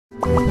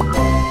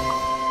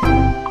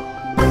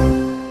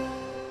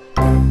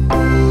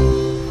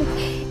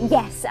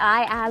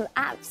I am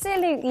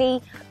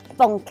absolutely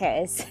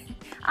bonkers.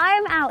 I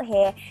am out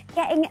here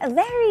getting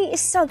very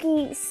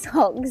soggy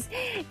socks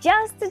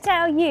just to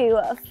tell you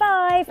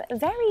 5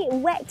 very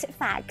wet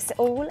facts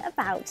all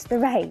about the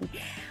rain.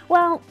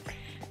 Well,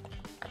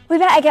 we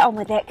better get on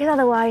with it because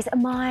otherwise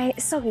my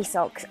soggy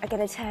socks are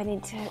going to turn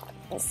into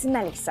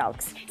smelly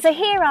socks. So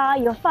here are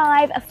your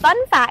 5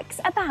 fun facts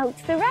about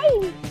the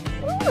rain.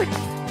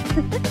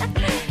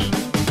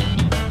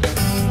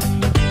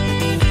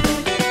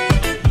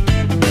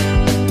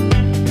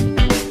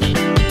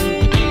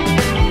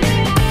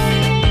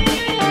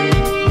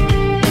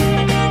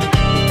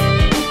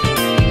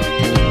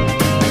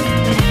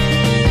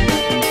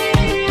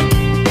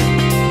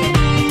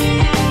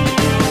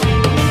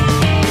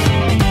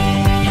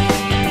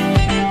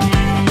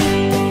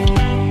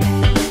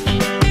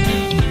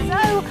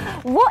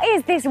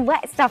 This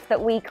wet stuff that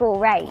we call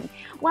rain?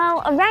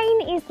 Well,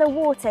 rain is the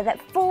water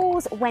that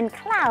falls when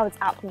clouds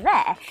up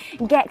there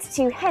get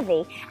too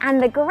heavy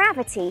and the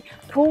gravity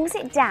pulls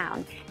it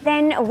down.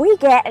 Then we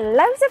get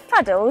loads of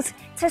puddles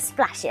to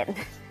splash in.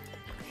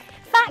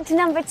 Fact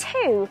number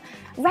 2,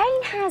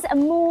 rain has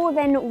more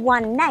than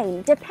one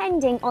name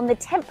depending on the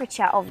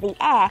temperature of the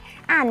air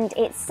and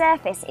its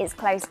surface is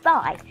close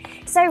by.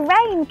 So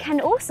rain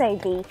can also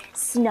be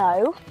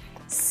snow,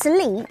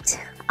 sleet,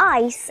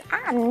 ice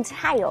and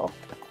hail.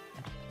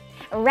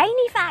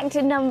 Rainy fact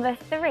number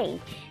 3,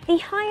 the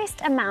highest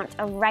amount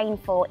of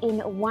rainfall in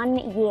 1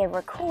 year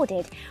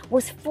recorded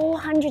was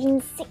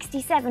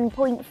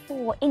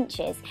 467.4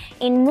 inches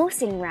in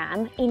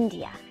Mawsynram,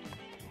 India.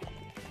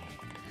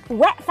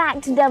 Wet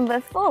fact number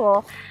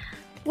 4,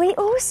 we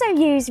also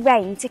use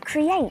rain to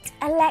create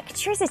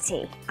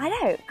electricity. I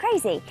know,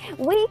 crazy.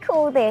 We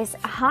call this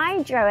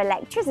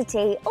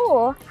hydroelectricity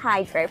or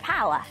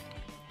hydropower.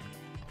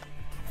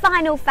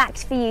 Final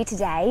fact for you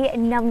today,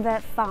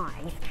 number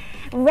 5.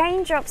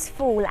 Raindrops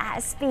fall at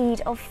a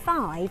speed of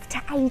 5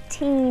 to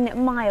 18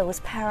 miles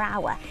per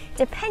hour,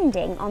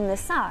 depending on the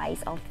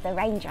size of the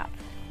raindrop.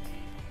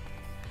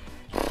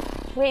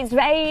 It's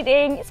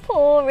raining, it's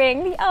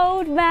pouring, the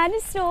old man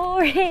is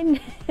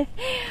snoring.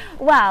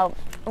 Well,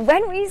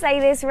 when we say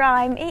this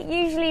rhyme, it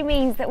usually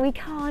means that we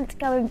can't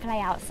go and play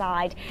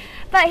outside.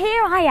 But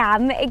here I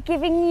am,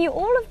 giving you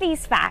all of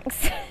these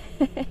facts.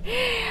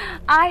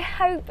 I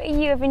hope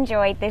you have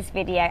enjoyed this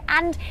video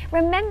and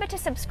remember to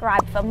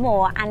subscribe for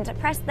more and to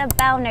press the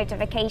bell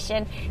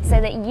notification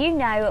so that you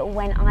know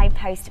when I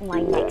post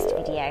my next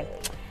video.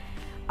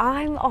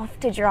 I'm off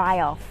to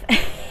dry off,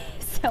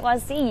 so I'll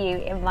see you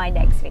in my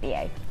next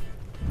video.